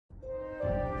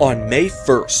On May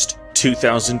 1st,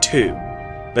 2002,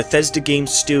 Bethesda Game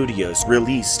Studios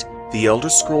released The Elder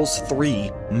Scrolls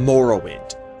III: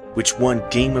 Morrowind, which won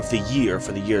Game of the Year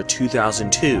for the year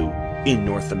 2002 in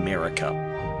North America.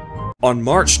 On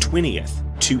March 20th,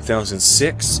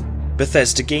 2006,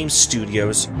 Bethesda Game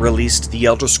Studios released The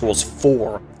Elder Scrolls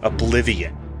IV: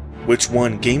 Oblivion, which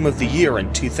won Game of the Year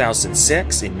in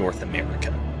 2006 in North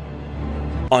America.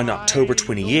 On October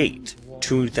 28,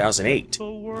 2008,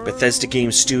 Bethesda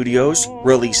Game Studios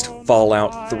released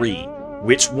Fallout 3,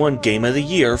 which won Game of the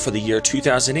Year for the year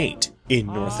 2008 in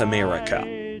North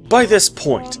America. By this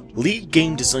point, lead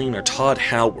game designer Todd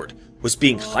Howard was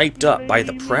being hyped up by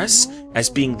the press as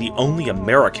being the only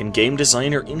American game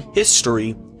designer in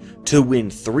history to win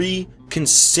 3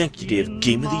 consecutive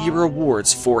Game of the Year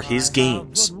awards for his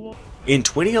games. In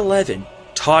 2011,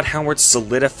 Todd Howard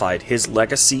solidified his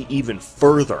legacy even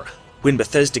further when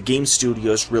Bethesda Game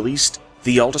Studios released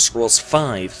The Elder Scrolls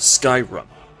V: Skyrim,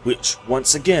 which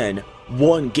once again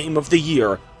won Game of the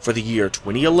Year for the year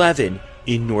 2011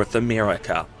 in North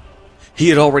America. He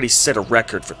had already set a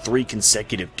record for 3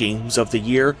 consecutive Games of the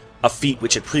Year, a feat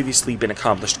which had previously been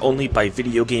accomplished only by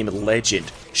video game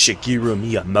legend Shigeru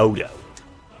Miyamoto.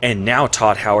 And now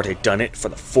Todd Howard had done it for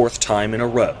the 4th time in a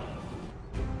row.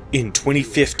 In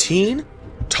 2015,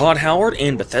 Todd Howard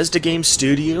and Bethesda Game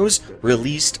Studios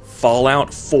released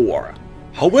Fallout 4.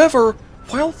 However,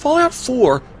 while Fallout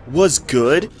 4 was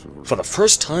good, for the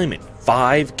first time in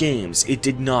 5 games it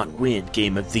did not win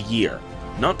Game of the Year.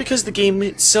 Not because the game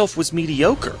itself was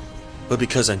mediocre, but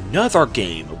because another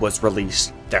game was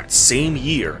released that same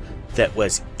year that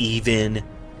was even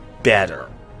better.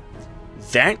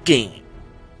 That game,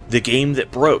 the game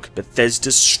that broke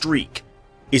Bethesda's streak,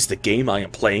 is the game I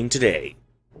am playing today.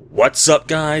 What's up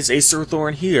guys, Acer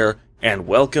Thorn here, and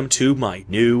welcome to my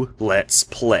new Let's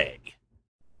Play.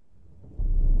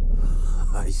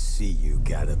 I see you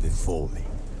gather before me.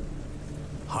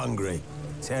 Hungry,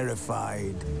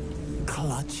 terrified,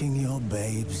 clutching your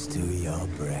babes to your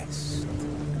breast.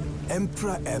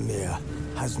 Emperor Emhyr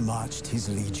has marched his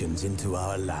legions into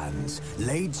our lands,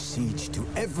 laid siege to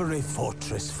every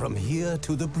fortress from here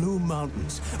to the Blue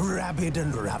Mountains. Rabid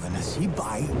and ravenous, he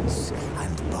bites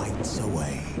and bites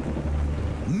away.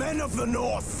 Men of the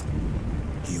North,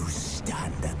 you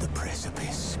stand at the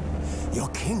precipice. Your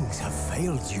kings have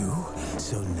failed you,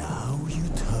 so now you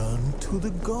turn to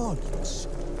the gods.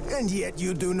 And yet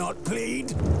you do not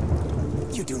plead.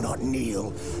 You do not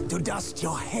kneel to dust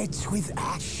your heads with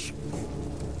ash.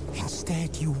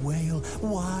 Instead you wail,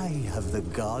 why have the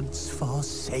gods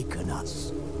forsaken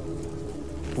us?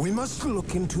 We must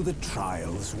look into the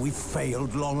trials we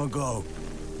failed long ago.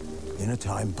 In a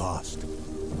time past,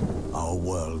 our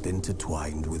world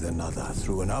intertwined with another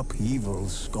through an upheaval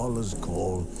scholars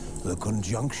call the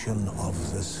conjunction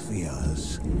of the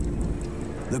spheres.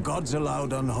 The gods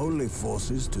allowed unholy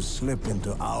forces to slip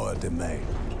into our domain.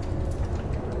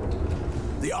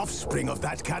 The offspring of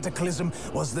that cataclysm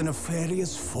was the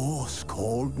nefarious force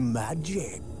called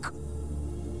magic.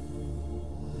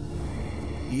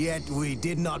 Yet we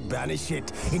did not banish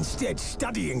it, instead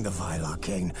studying the vile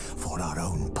arcane for our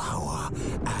own power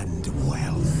and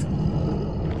wealth.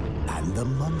 And the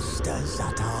monsters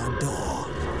at our door,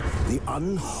 the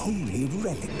unholy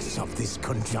relics of this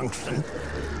conjunction.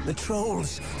 The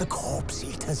trolls, the corpse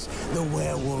eaters, the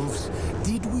werewolves.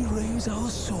 Did we raise our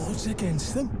swords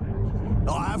against them?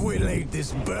 Or have we laid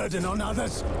this burden on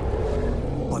others?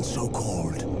 On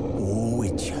so-called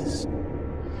witches.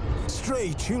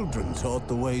 Stray children taught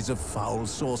the ways of foul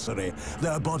sorcery,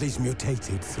 their bodies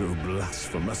mutated through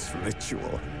blasphemous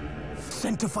ritual.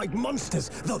 Sent to fight monsters,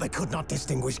 though they could not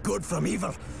distinguish good from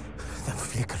evil. The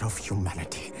flicker of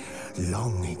humanity,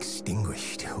 long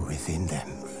extinguished within them.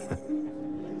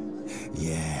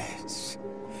 Yes,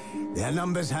 their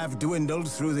numbers have dwindled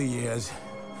through the years.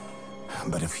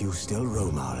 But a few still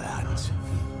roam our lands,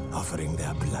 offering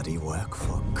their bloody work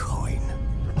for coin.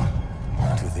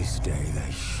 To this day,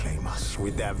 they shame us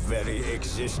with their very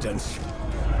existence.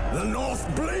 The North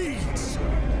bleeds,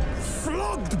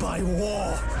 flogged by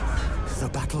war. The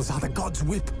battles are the gods'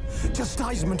 whip,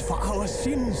 chastisement for our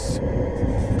sins.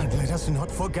 And let us not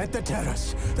forget the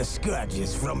terrors, the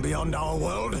scourges from beyond our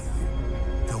world.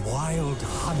 The wild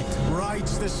hunt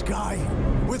rides the sky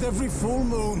with every full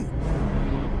moon.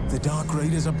 The Dark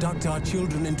Raiders abduct our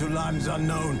children into lands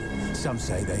unknown. Some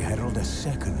say they herald a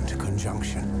second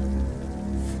conjunction.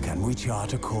 Can we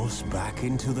chart a course back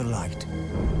into the light?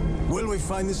 Will we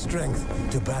find the strength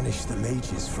to banish the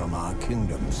mages from our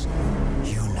kingdoms?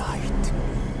 Unite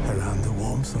around the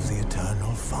warmth of the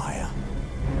eternal fire.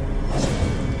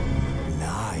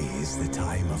 Nigh is the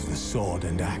time of the sword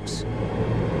and axe.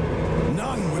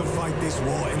 None will can fight this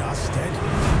war in our stead.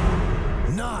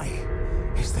 Nigh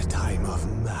is the time of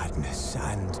madness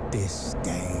and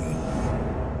disdain.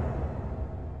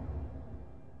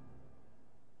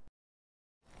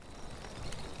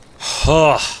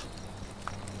 Huh.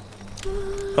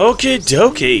 Okie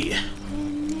dokie.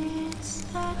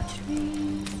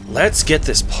 Let's get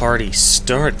this party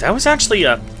started. That was actually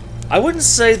I wouldn't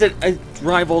say that it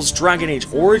rivals Dragon Age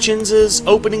Origins'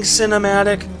 opening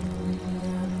cinematic,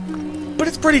 but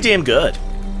it's pretty damn good.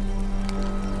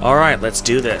 Alright, let's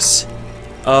do this.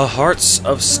 Hearts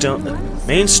of Stone...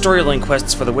 Main storyline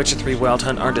quests for the Witcher 3 Wild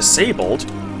Hunt are disabled.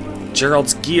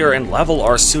 Gerald's gear and level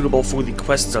are suitable for the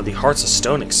quests of the Hearts of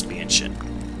Stone expansion.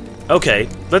 Okay,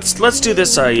 let's do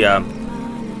this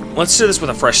let's do this with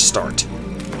a fresh start.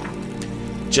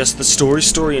 Just the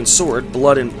story, and sword,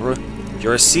 blood, and...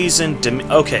 You're a seasoned...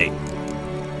 Okay.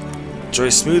 Enjoy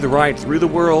a smooth ride through the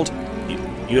world.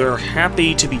 You're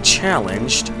happy to be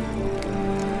challenged.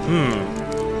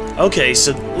 Okay,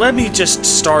 so let me just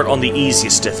start on the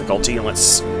easiest difficulty, and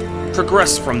let's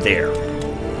progress from there.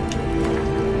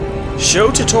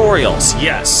 Show tutorials,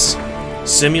 yes.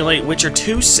 Simulate Witcher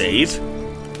 2 save.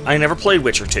 I never played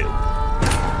Witcher 2.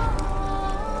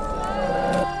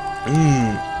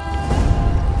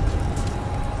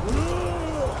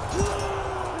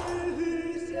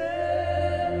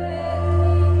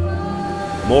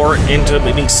 More into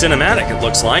being cinematic, it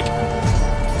looks like.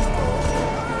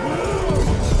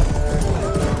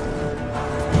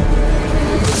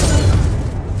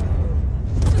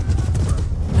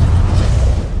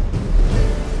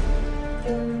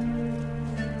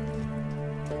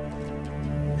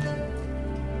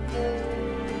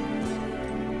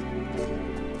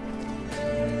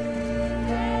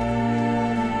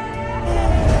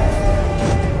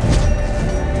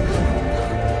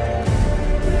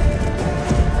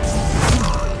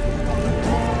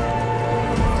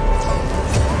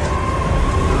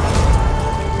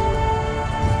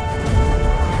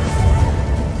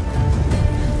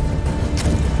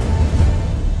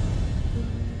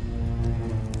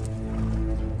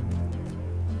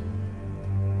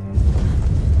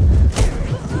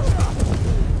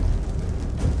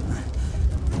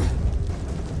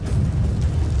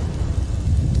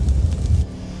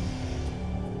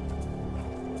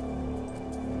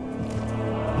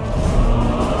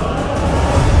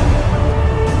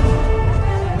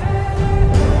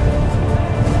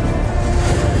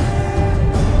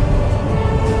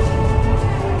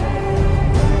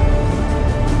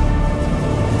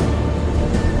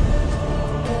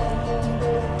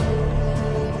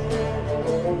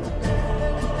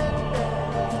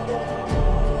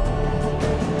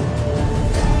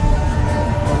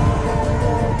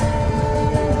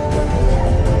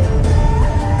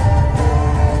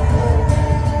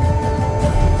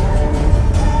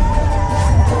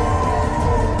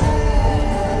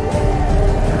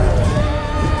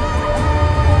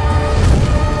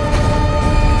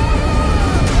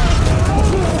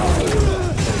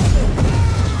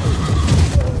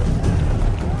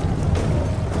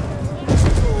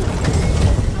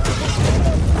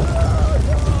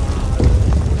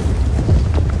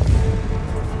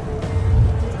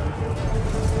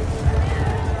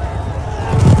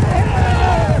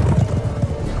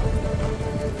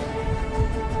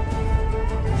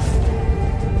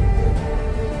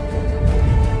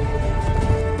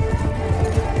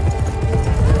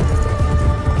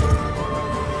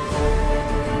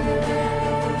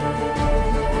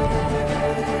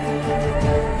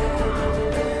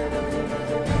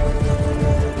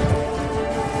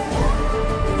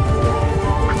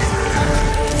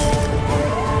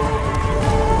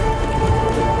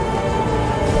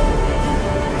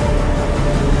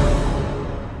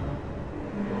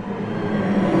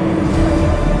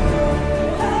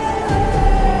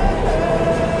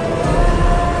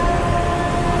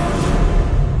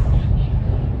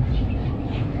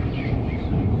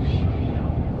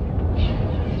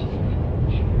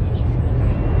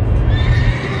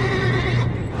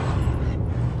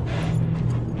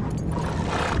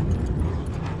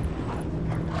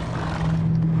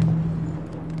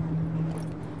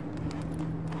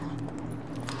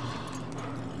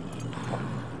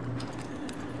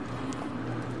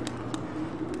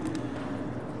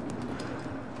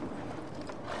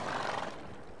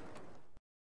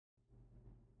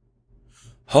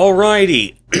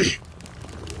 Alrighty.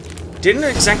 Didn't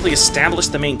exactly establish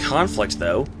the main conflict,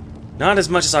 though. Not as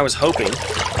much as I was hoping.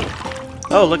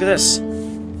 Oh, look at this.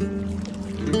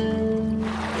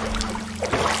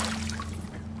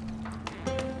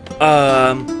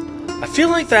 I feel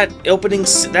like that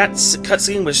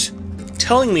cutscene was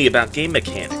telling me about game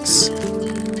mechanics.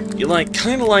 like,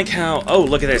 kind of like how... Oh,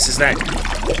 look at this. Is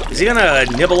he gonna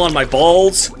nibble on my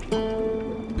balls?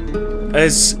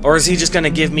 Or is he just gonna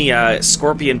give me a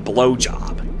scorpion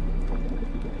blowjob?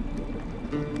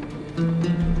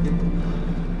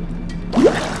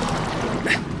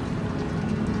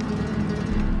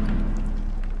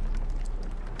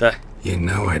 You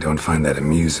know I don't find that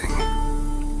amusing.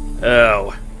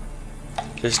 Oh.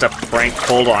 Just a prank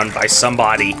pulled on by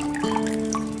somebody.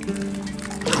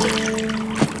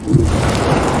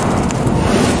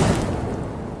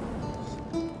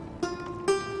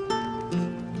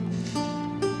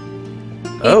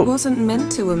 It wasn't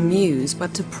meant to amuse,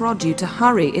 but to prod you to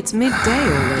hurry. It's midday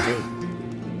already.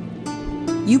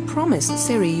 You promised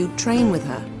Ciri you'd train with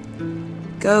her.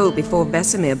 Go before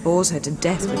Vesemir bores her to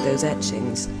death with those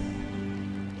etchings.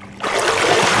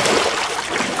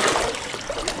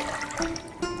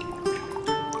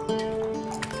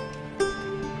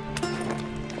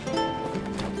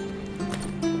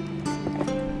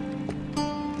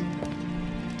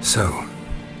 So,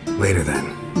 later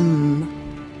then.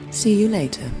 See you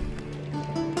later.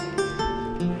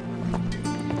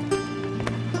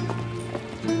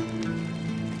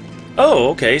 Oh,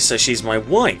 okay, so she's my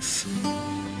wife.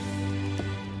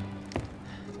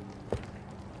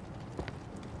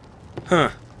 Huh.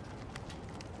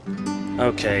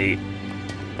 Okay.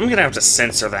 I'm gonna have to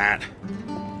censor that.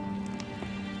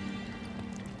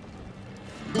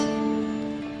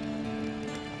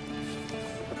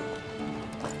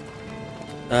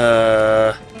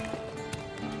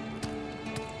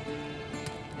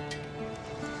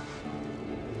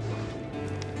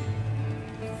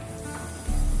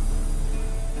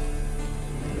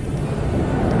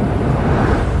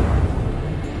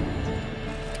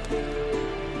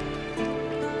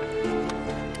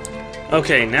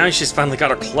 Okay, now she's finally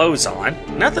got her clothes on.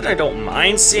 Not that I don't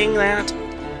mind seeing that.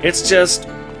 It's just,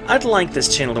 I'd like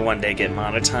this channel to one day get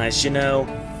monetized, you know?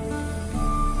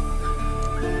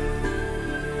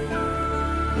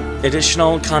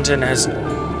 Additional content has...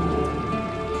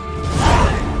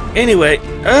 Anyway,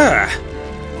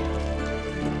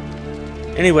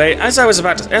 Anyway, as I was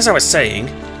saying,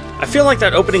 I feel like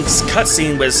that opening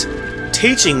cutscene was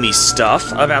teaching me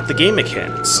stuff about the game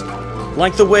mechanics.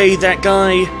 Like the way that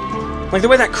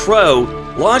crow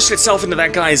lodged itself into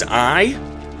that guy's eye,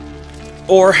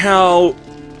 or how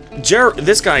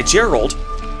this guy, Gerald,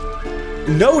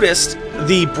 noticed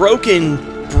the broken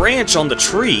branch on the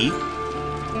tree,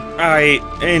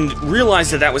 and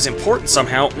realized that was important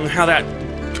somehow, and how that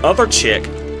other chick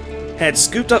had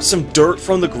scooped up some dirt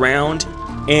from the ground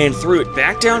and threw it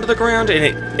back down to the ground, and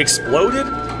it exploded.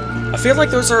 I feel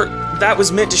like that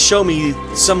was meant to show me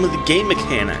some of the game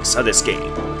mechanics of this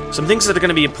game. Some things that are going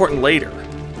to be important later.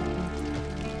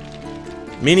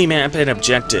 Minimap and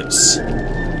objectives.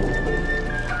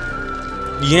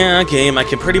 Yeah, game, I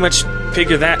can pretty much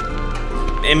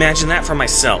imagine that for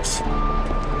myself.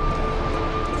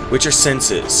 Witcher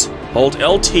senses. Hold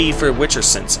LT for Witcher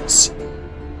senses.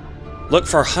 Look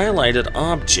for highlighted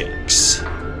objects.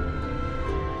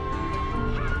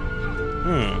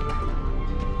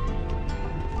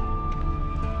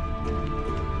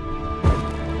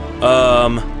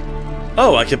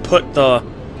 Oh, I could put the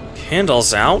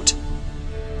candles out?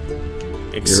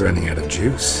 You're running out of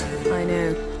juice. I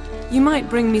know. You might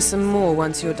bring me some more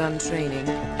once you're done training.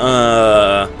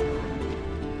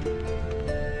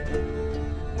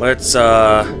 Let's,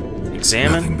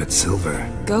 examine? Nothing but silver.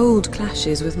 Gold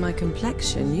clashes with my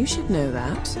complexion. You should know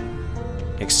that.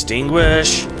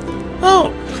 Extinguish.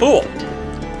 Oh, cool.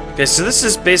 Okay, so this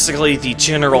is basically the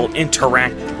general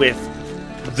interact with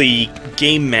the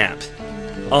game map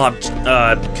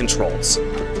controls.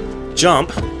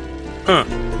 Jump.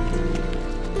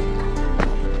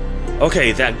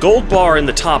 Okay, that gold bar in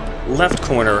the top left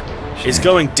corner is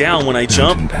going down when I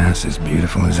jump. Mountain Pass is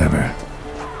beautiful as ever.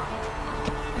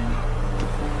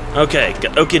 Okay,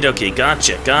 okie dokie,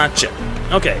 gotcha.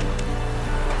 Okay.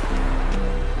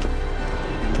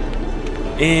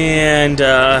 And,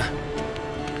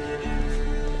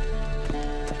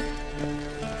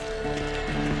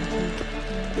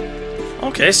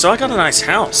 okay, so I got a nice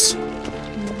house.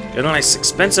 Got a nice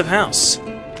expensive house.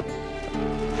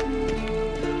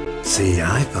 See,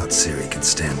 I thought Ciri could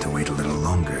stand to wait a little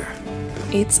longer.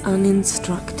 It's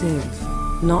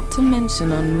uninstructive, not to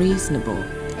mention unreasonable.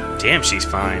 Damn, she's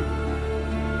fine.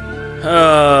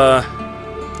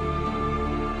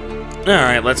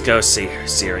 Alright, let's go see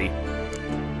Ciri.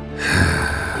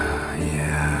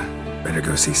 Yeah, better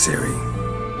go see Ciri.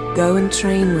 Go and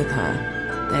train with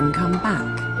her, then come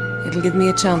back. It'll give me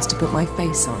a chance to put my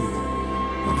face on.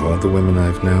 Of all the women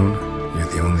I've known, you're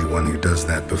the only one who does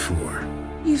that before.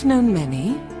 You've known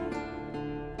many.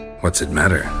 What's it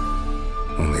matter?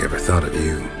 Only ever thought of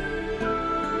you.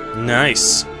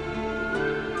 Nice.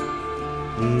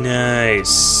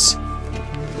 Nice.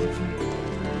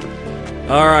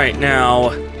 Alright,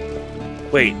 now...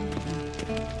 Wait.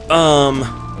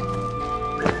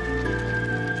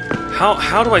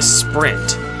 How do I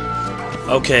sprint?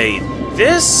 Okay,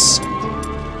 this...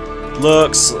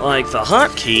 looks like the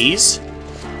hotkeys.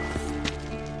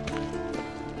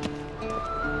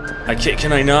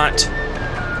 Can I not...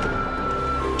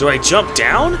 Do I jump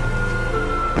down?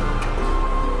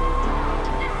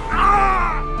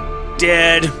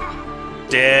 Dead.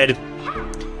 Dead.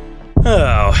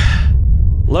 Oh.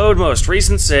 Load most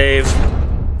recent save.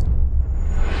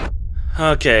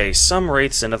 Okay, some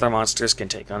wraiths and other monsters can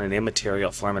take on an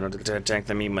immaterial form. In order to attack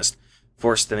them, you must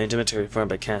force them into material form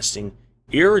by casting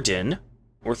Iridan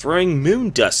or throwing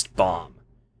Moondust Bomb.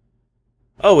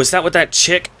 Oh, is that what that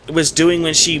chick was doing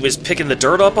when she was picking the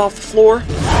dirt up off the floor?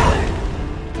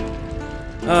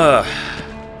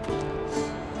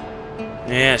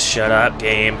 Yeah, shut up,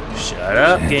 game. Shut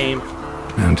up, game.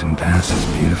 Mountain Pass as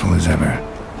beautiful as ever.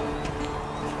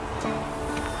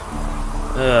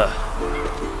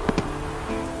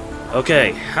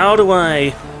 Okay, how do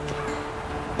I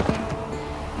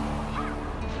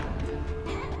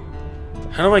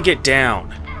get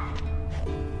down?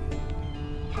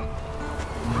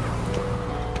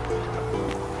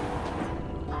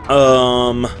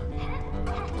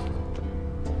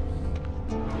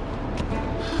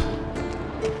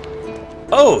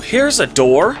 Oh, here's a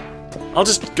door. I'll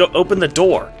just go open the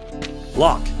door.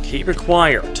 Lock. Key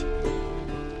required.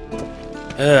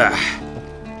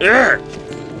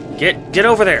 Get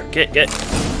over there. Get.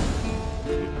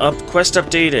 Quest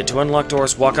updated. To unlock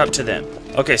doors, walk up to them.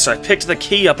 Okay, so I picked the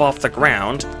key up off the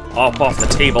ground. Off the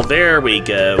table. There we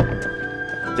go.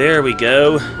 There we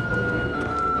go.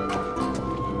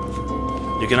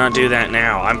 You cannot do that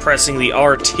now. I'm pressing the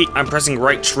RT. I'm pressing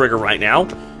right trigger right now.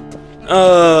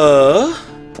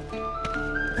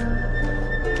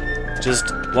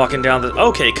 Just walking down the...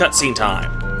 Okay, cutscene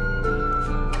time.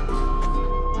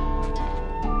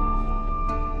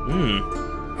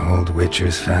 Old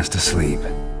Witcher's fast asleep.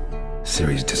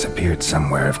 Ciri's disappeared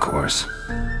somewhere, of course.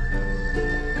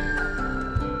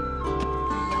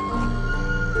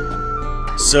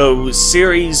 So,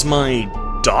 Ciri's my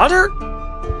daughter?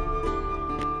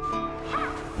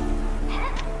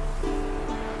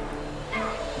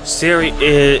 Ciri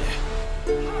is...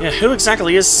 Yeah, who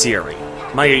exactly is Ciri?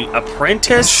 My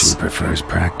apprentice? She prefers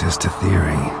practice to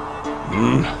theory.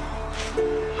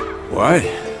 What?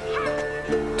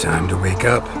 Time to wake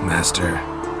up, Master.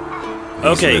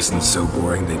 Okay. These lessons so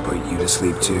boring they put you to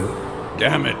sleep too?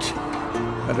 Damn it.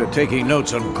 After taking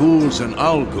notes on ghouls and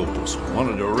owl-ghouls,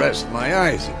 wanted to rest my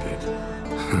eyes a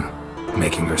bit.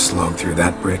 Making her slog through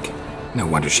that brick? No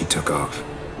wonder she took off.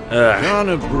 John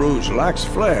of Bruges lacks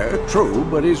flair, true,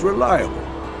 but he's reliable.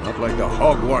 Not like the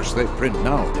hogwash they print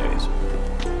nowadays.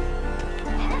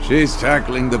 She's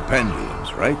tackling the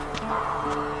pendulums, right?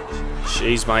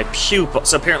 She's my pupil.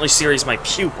 So apparently Ciri's my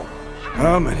pupil.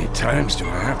 How many times do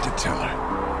I have to tell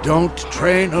her? Don't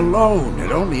train alone.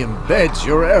 It only embeds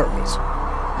your errors.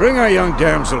 Bring our young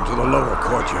damsel to the lower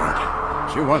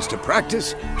courtyard. She wants to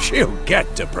practice, she'll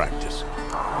get to practice.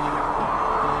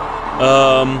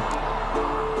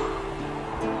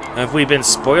 Have we been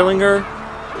spoiling her?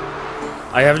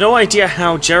 I have no idea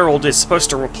how Gerald is supposed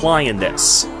to reply in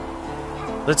this.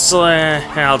 Let's,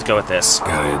 I'll go with this.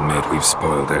 Gotta admit, we've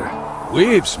spoiled her.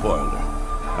 We've spoiled her.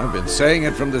 I've been saying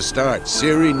it from the start.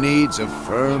 Ciri needs a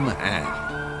firm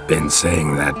hand. Been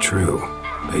saying that true,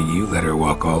 but you let her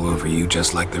walk all over you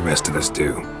just like the rest of us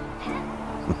do.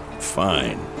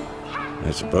 Fine.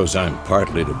 I suppose I'm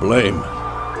partly to blame.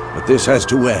 But this has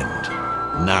to end.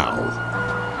 Now.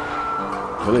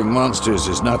 Killing monsters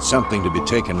is not something to be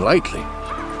taken lightly.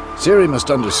 Ciri must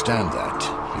understand that,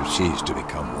 if she's to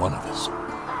become one of us.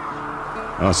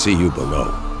 I'll see you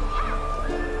below.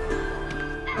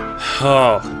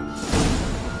 Oh.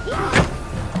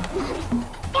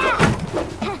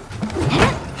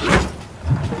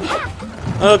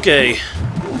 Okay.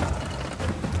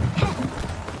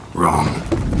 Wrong.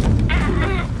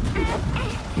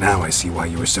 Now I see why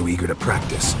you were so eager to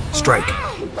practice. Strike.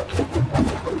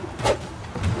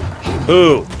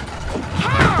 Ooh.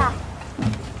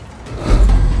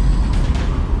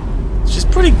 She's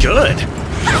pretty good.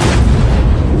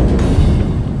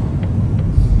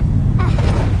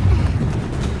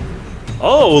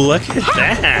 Oh, look at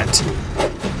that.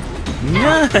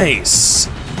 Nice.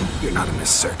 You're not in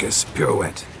this circus.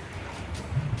 Pirouette.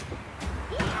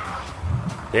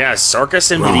 Yeah, circus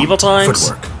in Wrong. medieval times?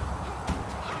 Footwork.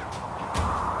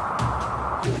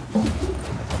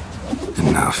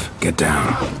 Enough. Get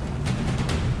down.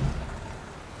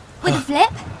 With a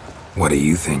flip? What do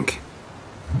you think?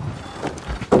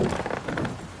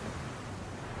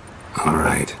 All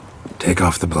right. Take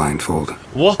off the blindfold.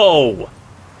 Whoa!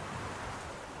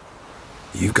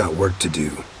 You've got work to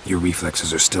do. Your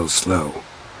reflexes are still slow.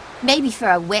 Maybe for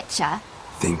a witcher.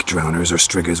 Think drowners or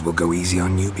striggers will go easy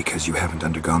on you because you haven't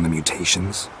undergone the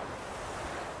mutations?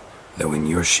 Though in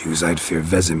your shoes, I'd fear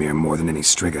Vesemir more than any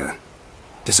strigger.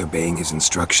 Disobeying his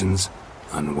instructions?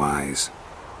 Unwise.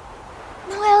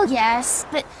 Well, yes,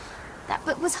 but that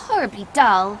book was horribly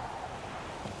dull.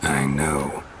 I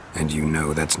know. And you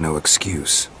know that's no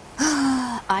excuse.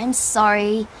 I'm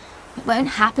sorry. It won't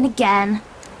happen again.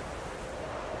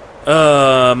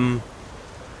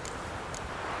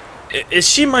 Is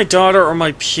she my daughter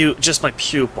or just my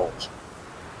pupil?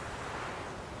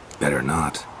 Better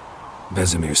not.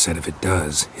 Vesemir said if it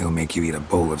does, he'll make you eat a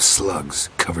bowl of slugs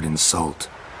covered in salt.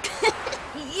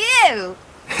 You!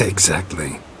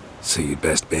 Exactly. So you'd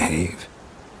best behave.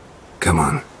 Come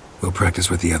on. We'll practice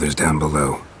with the others down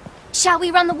below. Shall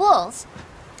we run the walls?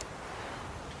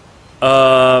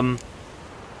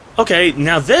 Okay,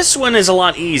 now this one is a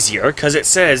lot easier, because it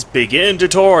says begin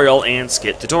tutorial and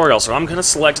skip tutorial, so I'm gonna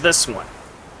select this one.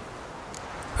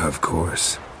 Of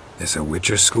course. This a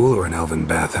Witcher school or an elven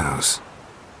bathhouse?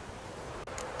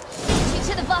 You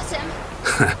to the bottom.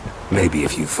 Maybe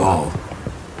if you fall.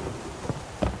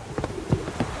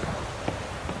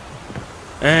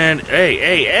 And,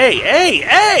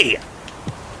 hey!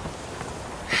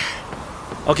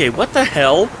 Okay, what the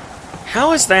hell?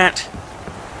 How is that?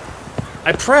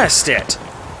 I pressed it.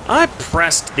 I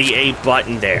pressed the A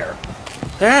button there.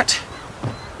 That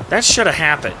should have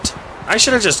happened. I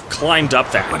should have just climbed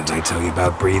up that. What did I tell you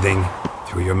about breathing?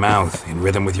 Through your mouth, in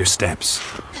rhythm with your steps.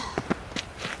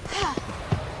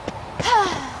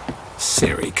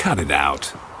 Ciri, cut it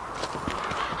out.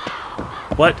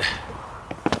 What?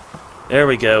 There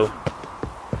we go.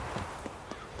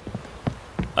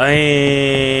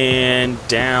 And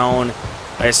down.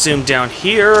 I assume down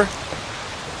here.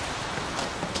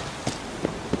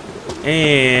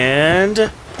 And...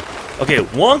 okay,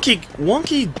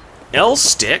 wonky L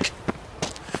stick.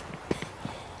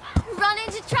 Run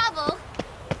into trouble?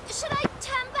 Should I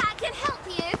turn back and help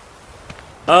you?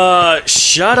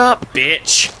 Shut up,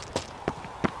 bitch.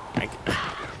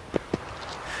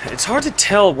 It's hard to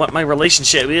tell what my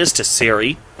relationship is to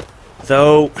Ciri,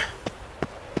 though.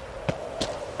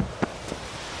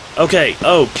 Okay,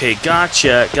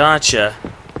 gotcha.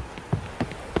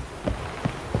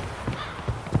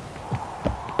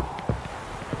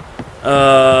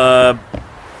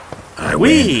 I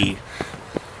win. Your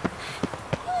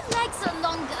legs are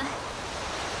longer.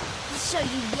 I'll show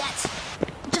you yet.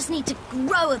 You just need to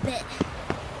grow a bit.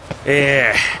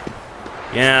 Yeah.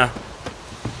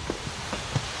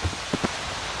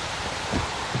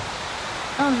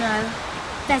 Oh no,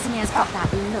 Vesemir's got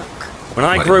that look. When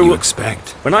I What grew did you up,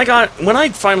 expect? when I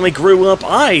finally grew up,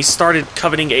 I started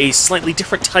coveting a slightly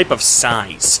different type of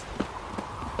size.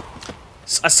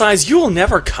 A size you will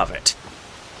never covet.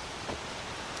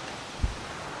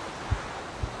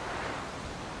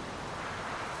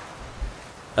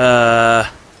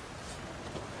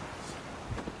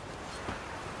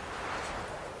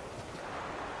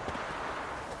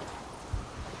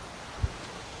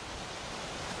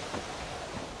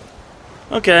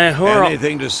 Okay,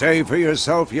 Anything to say for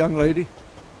yourself, young lady?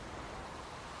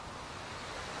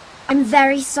 I'm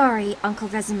very sorry, Uncle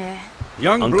Vesemir.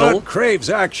 Young Uncle? blood craves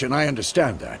action, I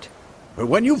understand that. But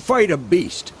when you fight a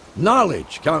beast,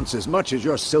 knowledge counts as much as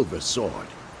your silver sword.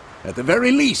 At the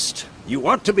very least, you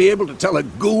ought to be able to tell a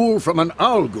ghoul from an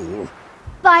owl ghoul.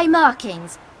 By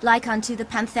markings, like unto the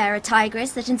Panthera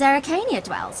tigris that in Zerrikania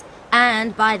dwells,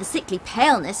 and by the sickly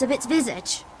paleness of its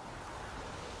visage.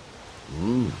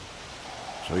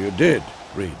 So you did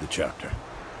read the chapter.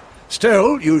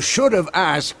 Still, you should have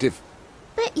asked if...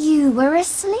 But you were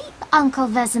asleep, Uncle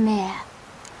Vesemir.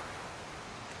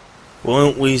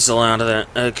 Won't weasel out of that.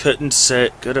 I could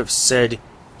have said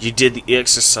you did the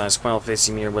exercise while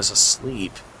Vesemir was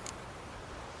asleep.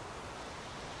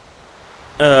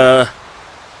 Okay,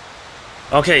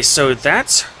 so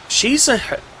that's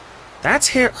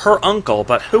her uncle,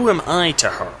 but who am I to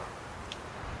her?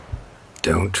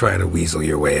 Don't try to weasel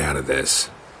your way out of this.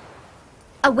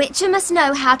 A witcher must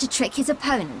know how to trick his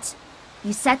opponent.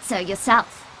 You said so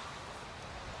yourself.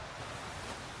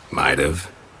 Might have.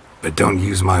 But don't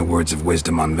use my words of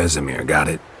wisdom on Vesemir, got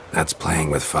it? That's playing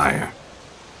with fire.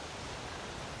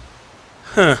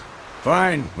 Huh.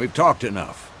 Fine, we've talked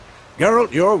enough.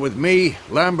 Geralt, you're with me,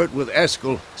 Lambert with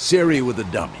Eskel, Ciri with the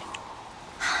dummy.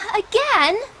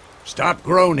 Again? Stop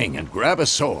groaning and grab a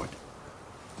sword.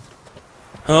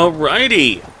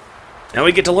 Alrighty. Now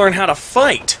we get to learn how to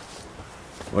fight.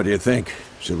 What do you think?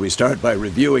 Should we start by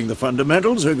reviewing the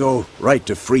fundamentals or go right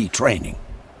to free training?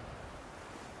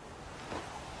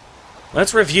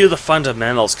 Let's review the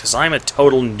fundamentals, because I'm a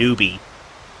total newbie.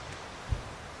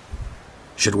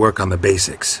 Should work on the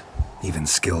basics. Even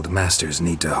skilled masters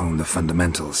need to hone the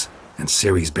fundamentals, and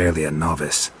Ciri's barely a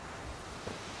novice.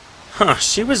 Huh,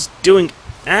 she was doing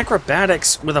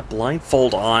acrobatics with a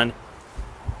blindfold on.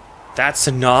 That's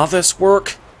a novice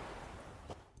work?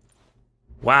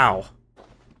 Wow.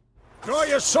 Draw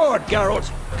your sword,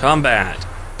 Geralt! Combat.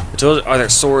 The total are their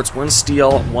swords, one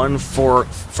steel, one for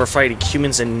fighting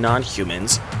humans and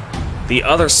non-humans. The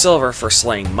other silver for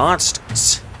slaying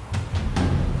monsters.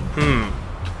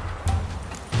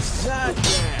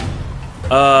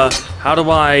 How do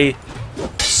I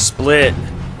sprint?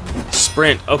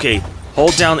 Okay,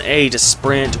 hold down A to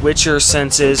sprint, Witcher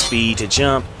senses, B to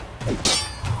jump.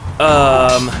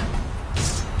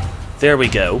 There we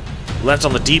go. Left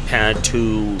on the D-pad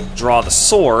to draw the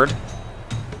sword.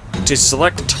 To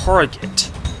select a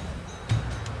target.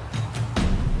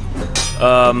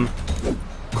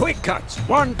 Quick cuts!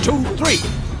 1, 2, 3!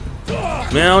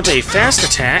 Mount a fast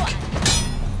attack.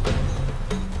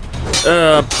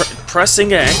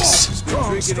 Pressing X.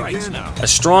 Strong strikes now. A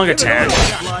strong attack.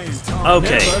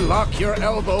 Okay. Never lock your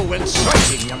elbow when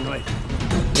striking, young lady.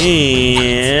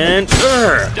 And...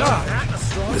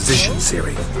 Position,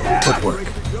 Ciri. Footwork.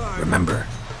 Remember.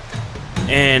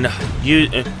 And you...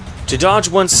 to dodge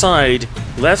one side,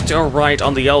 left or right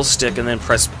on the L stick, and then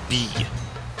press B.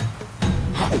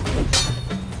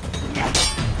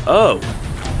 Oh.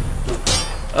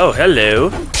 Oh,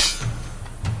 hello.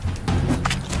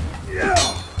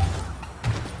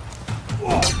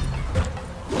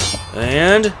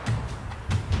 And...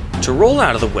 to roll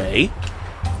out of the way.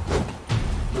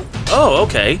 Oh,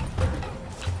 okay.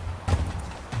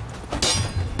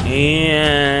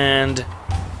 And...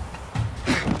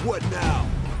 What now?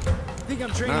 Think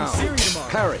I'm training Now, Ciri tomorrow.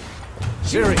 parry.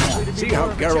 Ciri, see how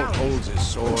Geralt holds his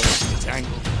sword? It's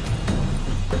angled.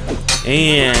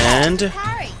 And...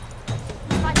 Harry!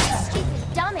 You fight this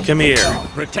stupid dummy. come here.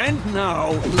 Pretend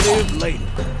now, live later.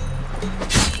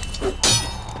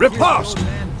 Riposte!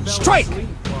 Strike!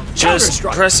 Just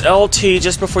Counterstrike. press LT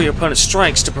just before your opponent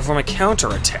strikes to perform a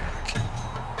counterattack.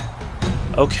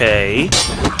 Okay.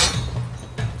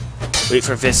 Wait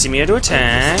for Vesemir to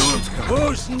attack.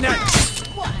 Who's next?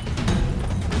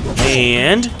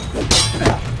 And...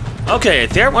 okay,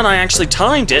 there one I actually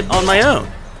timed it on my own.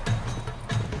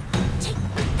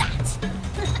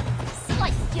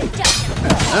 Slice your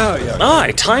judgment. Now, young Ah,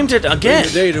 I timed it Bring again.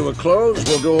 the day to a close.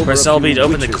 We'll go over Press a few LB to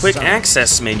open the witches' quick signs.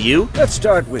 access menu. Let's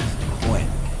start with Gwen.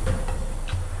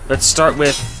 Let's start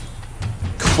with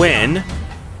Quinn.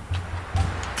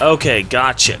 Okay,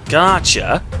 gotcha,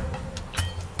 gotcha.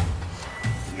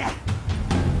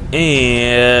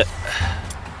 And...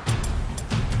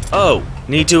 oh,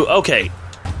 need to... okay.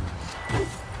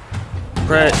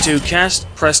 Pressed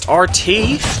RT?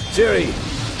 Ciri,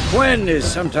 Gwen is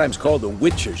sometimes called the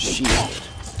Witcher's Shield.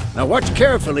 Now watch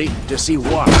carefully to see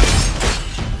why.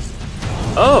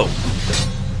 Oh.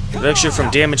 Protects you from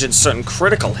damage in certain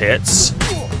critical hits.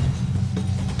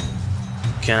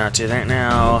 Cannot do that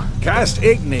now. Cast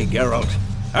Igni, Geralt.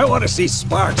 I want to see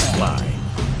sparks fly.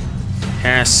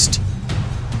 Cast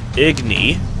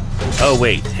Igni. Oh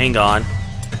wait, hang on.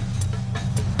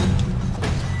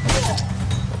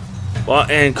 Well,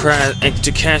 and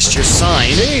to cast your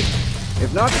sign. See?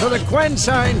 If not for the Gwen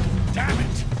sign, damn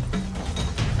it.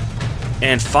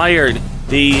 And fired.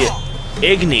 The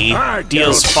Igni Alright,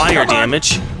 deals Geralt, fire come on.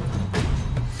 damage.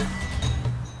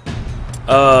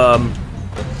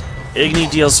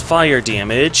 Igni deals fire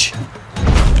damage.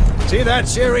 See that,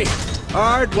 Ciri?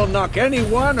 Hard will knock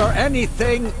anyone or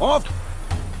anything off.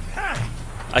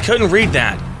 I couldn't read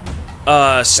that.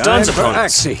 Stuns Time for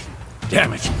opponents. Axii.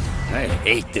 Damn it. I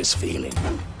hate this feeling.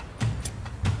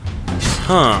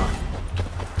 Huh.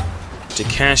 To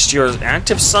cast your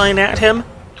active sign at him?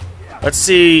 Let's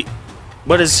see.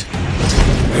 What is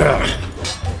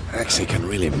Axii can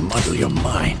really muddle your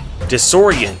mind.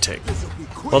 disorienting?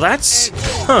 Well, that's...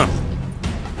 huh.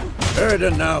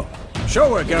 Erden now.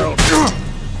 Show her, Geralt.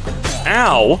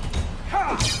 Ow.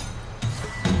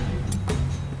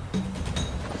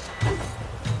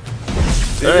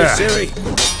 See this, Ciri?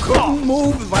 Couldn't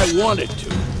move if I wanted to.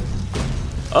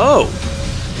 Oh.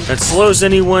 That slows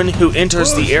anyone who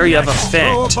enters the area of Throw a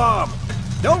effect. bomb.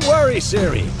 Don't worry,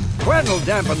 Ciri. Gwen will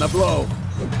dampen the blow.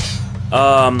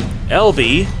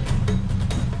 LB.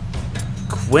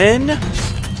 Quinn.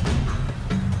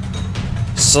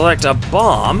 Select a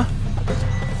bomb.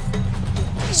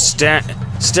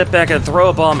 step back and throw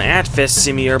a bomb at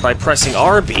Vesemir by pressing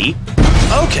RB.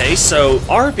 Okay, so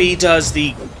RB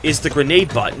is the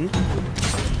grenade button.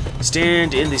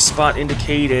 Stand in the spot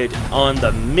indicated on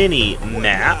the mini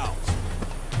map.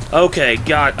 Okay,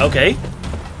 okay.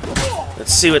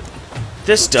 Let's see what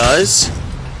this does.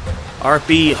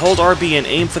 RB, hold RB and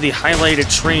aim for the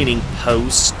highlighted training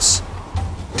posts.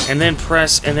 And then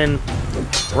press, and then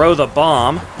throw the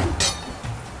bomb.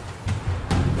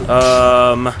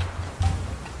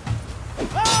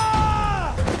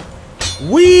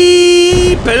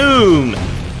 Wee! Boom!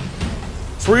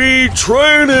 Free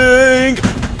training!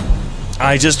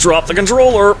 I just dropped the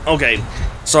controller. Okay.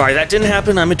 Sorry, that didn't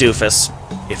happen. I'm a doofus.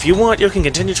 If you want, you can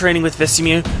continue training with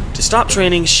Vesemir. To stop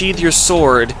training, sheathe your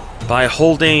sword by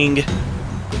holding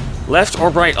left or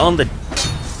right on the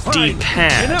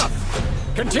D-pad.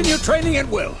 Enough! Continue training at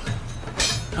will.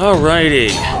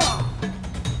 Alrighty.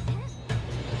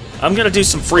 I'm gonna do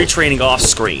some free training off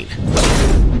screen.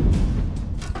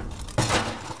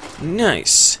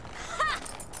 Nice.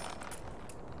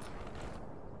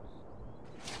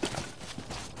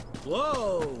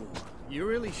 Whoa! You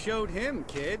really showed him,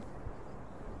 kid.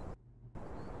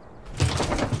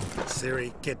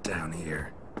 Ciri, get down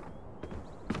here.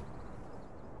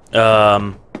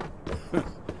 A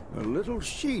little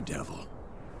she-devil.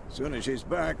 Soon as she's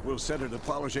back, we'll set her to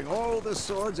polishing all the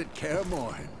swords at Kaer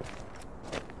Morhen.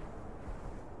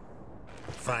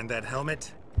 Find that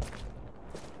helmet?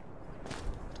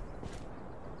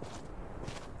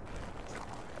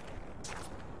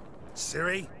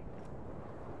 Ciri?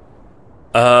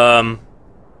 I'll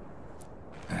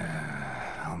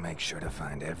make sure to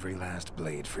find every last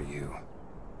blade for you.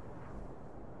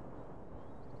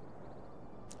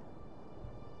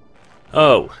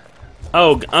 Oh,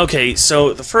 okay,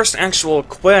 so the first actual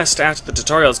quest after the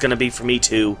tutorial is gonna be for me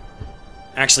to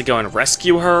actually go and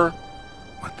rescue her.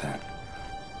 What the?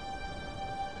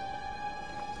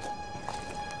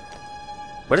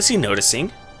 What is he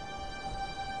noticing?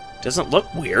 Doesn't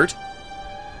look weird.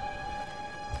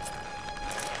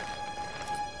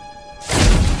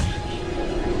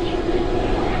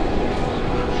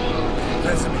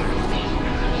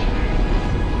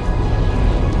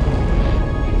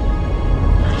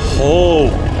 Oh.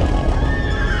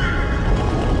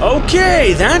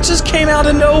 Okay, that just came out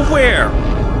of nowhere.